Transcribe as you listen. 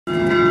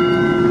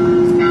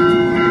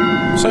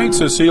St.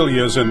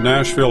 Cecilia's in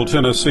Nashville,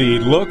 Tennessee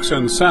looks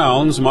and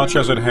sounds much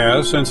as it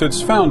has since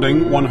its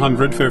founding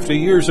 150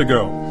 years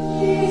ago.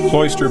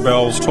 Cloister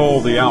bells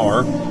toll the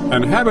hour,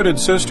 and habited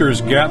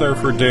sisters gather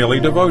for daily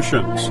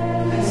devotions.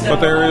 But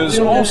there is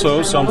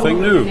also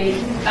something new.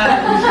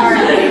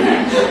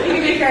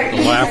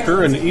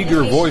 Laughter and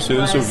eager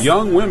voices of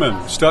young women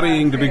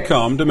studying to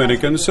become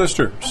Dominican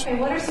sisters.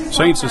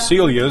 St.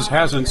 Cecilia's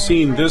hasn't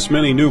seen this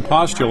many new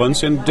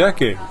postulants in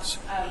decades.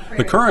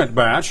 The current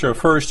batch of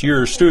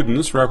first-year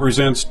students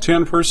represents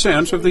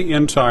 10% of the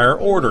entire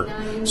order,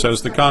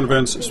 says the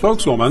convent's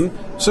spokeswoman,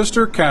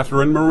 Sister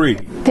Catherine Marie.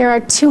 There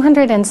are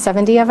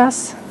 270 of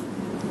us,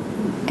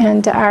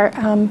 and our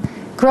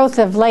growth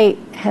of late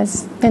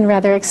has been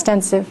rather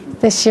extensive.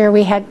 This year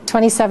we had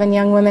 27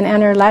 young women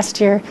enter. Last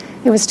year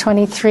it was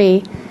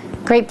 23.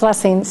 Great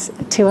blessings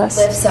to us.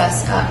 Lifts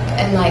us up,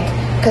 and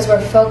because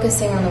we're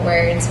focusing on the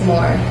words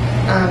more.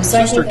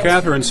 Sister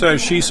Catherine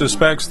says she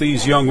suspects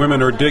these young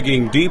women are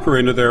digging deeper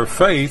into their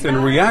faith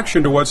in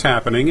reaction to what's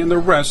happening in the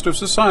rest of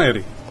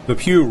society. The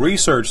Pew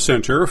Research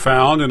Center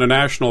found in a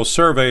national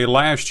survey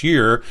last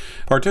year,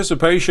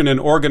 participation in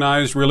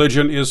organized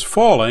religion is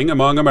falling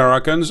among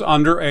Americans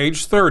under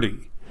age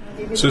 30.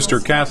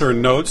 Sister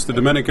Catherine notes the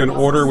Dominican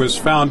order was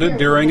founded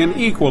during an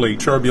equally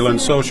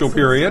turbulent social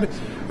period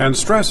and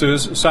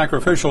stresses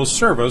sacrificial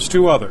service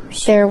to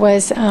others. There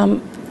was a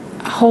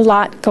whole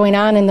lot going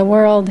on in the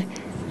world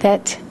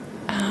that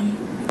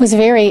was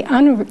very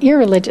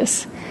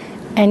irreligious,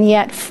 and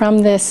yet from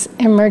this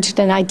emerged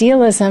an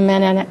idealism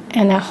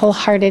and a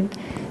wholehearted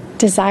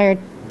desire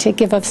to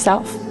give of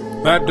self.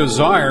 That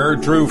desire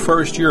drew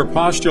first-year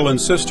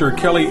postulant Sister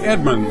Kelly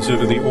Edmonds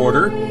into the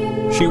order.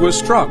 She was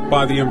struck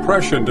by the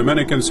impression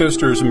Dominican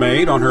sisters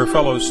made on her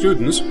fellow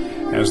students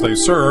as they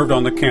served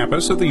on the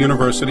campus of the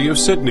University of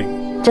Sydney.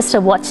 Just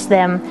to watch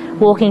them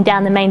walking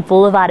down the main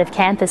boulevard of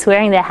campus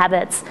wearing their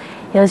habits,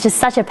 it was just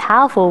such a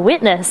powerful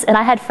witness. And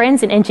I had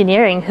friends in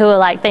engineering who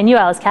were they knew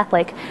I was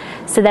Catholic,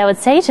 so they would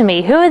say to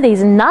me, "Who are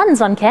these nuns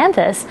on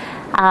campus?"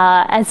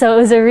 And so it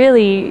was a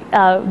really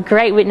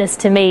great witness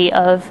to me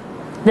of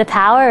the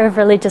power of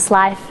religious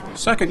life.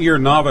 Second-year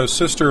novice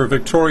Sister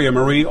Victoria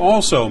Marie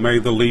also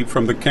made the leap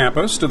from the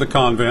campus to the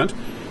convent.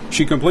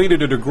 She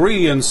completed a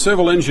degree in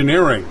civil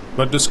engineering,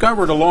 but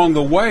discovered along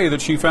the way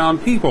that she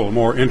found people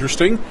more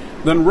interesting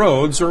than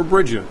roads or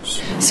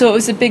bridges. So it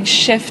was a big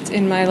shift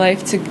in my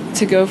life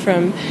to go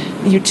from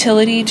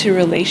utility to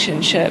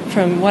relationship,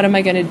 from what am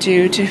I going to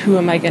do to who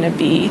am I going to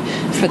be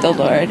for the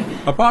Lord.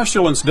 A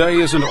postulant's day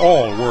isn't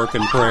all work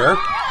and prayer.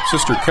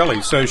 Sister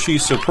Kelly says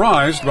she's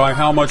surprised by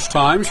how much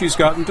time she's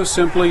gotten to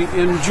simply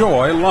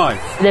enjoy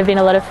life. There have been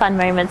a lot of fun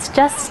moments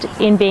just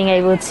in being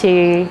able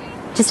to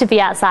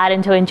be outside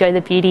and to enjoy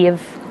the beauty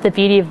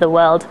of the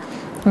world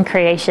and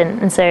creation.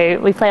 And so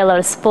we play a lot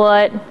of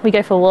sport, we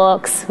go for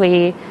walks,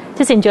 we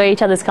just enjoy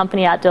each other's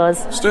company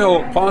outdoors.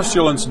 Still,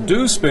 postulants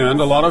do spend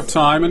a lot of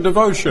time in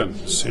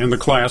devotions, in the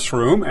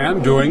classroom,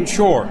 and doing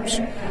chores.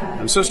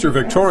 And Sister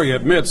Victoria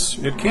admits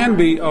it can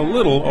be a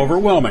little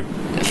overwhelming.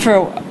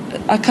 For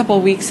a couple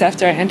weeks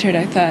after I entered,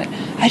 I thought,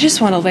 I just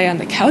want to lay on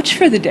the couch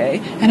for the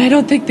day, and I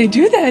don't think they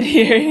do that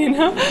here, you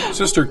know?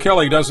 Sister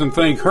Kelly doesn't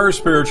think her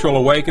spiritual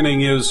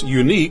awakening is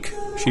unique.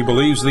 She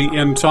believes the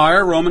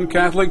entire Roman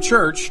Catholic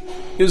Church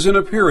is in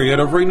a period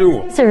of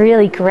renewal. It's a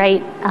really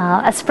great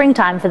a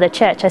springtime for the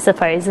church, I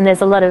suppose, and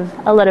there's a lot of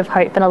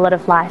hope and a lot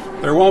of life.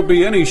 There won't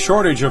be any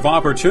shortage of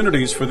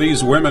opportunities for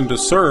these women to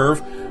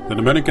serve. The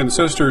Dominican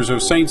Sisters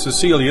of St.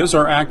 Cecilia's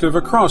are active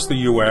across the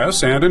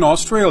U.S. and in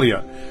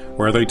Australia,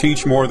 where they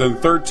teach more than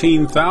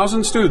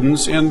 13,000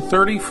 students in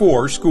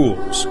 34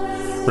 schools.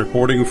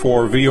 Reporting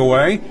for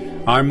VOA,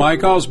 I'm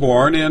Mike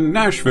Osborne in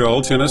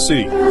Nashville,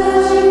 Tennessee.